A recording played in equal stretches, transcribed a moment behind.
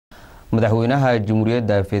Madaxweynaha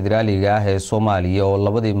Jamhuuriyadda Federaalka ah ee Soomaaliya oo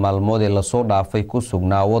labadii maalmood ee la soo dhaafay ku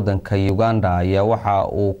sugnaa wadanka Uganda ayaa waxa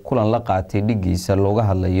uu kulan la qaatay dhigiisa looga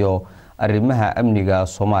hadlayo arrimaha amniga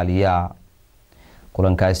Soomaaliya.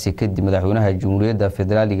 Kulankaasi kadib Madaxweynaha Jamhuuriyadda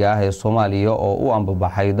Federaalka ah ee Soomaaliya oo u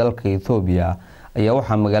ambabaxay dalka Itoobiya ayaa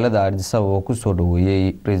waxa magaalada Addis Ababa ku soo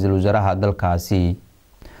dhaweeyay ra'iisul wasaaraha dalkaasi.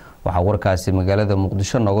 Waxa warkaasi magaalada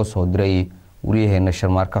Muqdisho nooga soo diray wariyaheena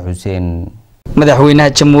Sharmaarka Xuseen. madaxweynaha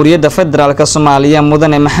Jamhuuriyadda Federaalka Soomaaliya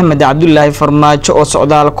mudane Maxamed Cabdullaahi Farmaajo oo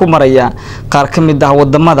socdaal ku maraya qaar ka mid ah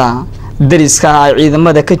wadamada dariska ay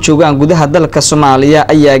ciidamada ka joogaan gudaha dalka Soomaaliya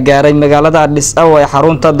ayaa gaaray magaalada Addis Ababa ee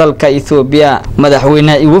xarunta dalka Itoobiya.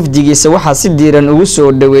 madaxweynaha iyo wafdigiisa waxa si diiran ugu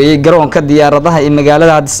soo dhaweeyay garoonka diyaaradaha ee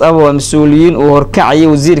magaalada Addis Ababa mas'uuliyiin oo horkacay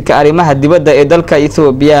wasiirka arrimaha dibadda ee dalka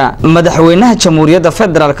Itoobiya. madaxweynaha Jamhuuriyadda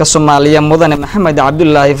Federaalka Soomaaliya mudane Maxamed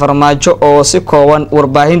Cabdullaahi Farmaajo oo si kooban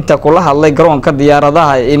warbaahinta kula hadlay garoonka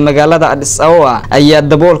diyaaradaha ee magaalada Addis Ababa ayaa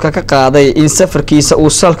daboolka ka qaaday in safarkiisa uu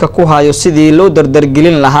salka ku hayo sidii loo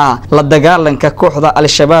dardargelin lahaa dagaalanka kooxda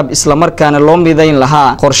al-shabaab isla markaana loo midayn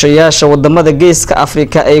lahaa qorshayaasha wadamada geeska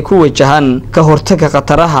Afrika ay ku wajahan ka hortagga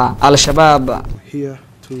khataraha al-shabaab. Here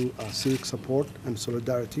to seek support and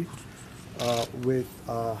solidarity with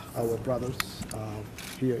our brothers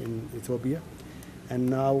here in Ethiopia, and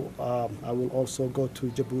now I will also go to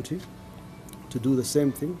Djibouti to do the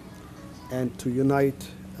same thing and to unite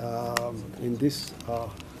in this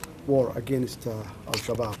war against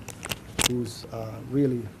al-shabaab, who's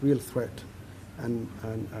real threat and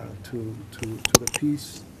to the peace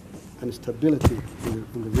and stability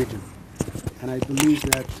in the region. And I believe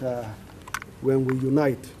that when we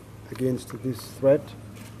unite against this threat,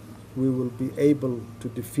 we will be able to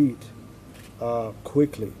defeat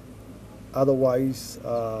quickly. Otherwise,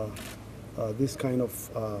 this kind of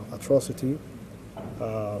atrocity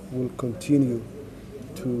will continue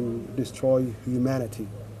to destroy humanity.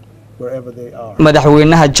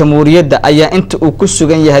 madaxweynaha Jamhuuriyadda ayaa inta uu ku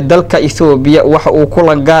sugan yahay dalka Itoobiya waxa uu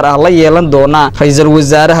kulan gaar ah la yeelan doonaa ra'iisul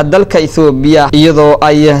wasaaraha dalka Itoobiya iyadoo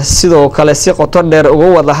ay sidoo kale si qoto dheer uga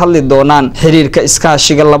wada hadli doonaan xiriirka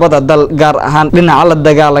iskaashiga labada dal gaar ahaan dhinaca la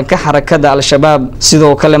dagaalanka xarakada al-shabaab.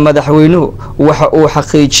 sidoo kale madaxweynuhu waxa uu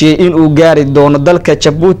xaqiijiyay in uu gaari doono dalka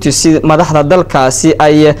Djibouti si madaxda dalkaasi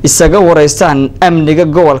ay isaga wareystaan amniga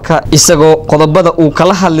gobolka isagoo qodobada uu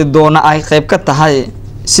kala hadli doono ay qayb ka tahay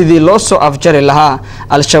sidii loo soo afjari lahaa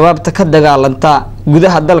al-shabaabta ka dagaalanta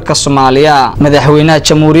gudaha dalka Soomaaliya. madaxweynaha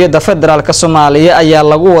Jamhuuriyadda Federaalka Soomaaliya ayaa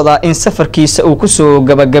lagu wadaa in safarkiisa uu ku soo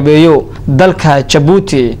gabagabeeyo dalka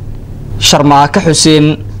Djibouti. Sharmaarka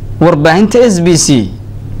Xuseen, warbaahinta SBC,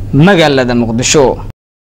 magaalada Muqdisho.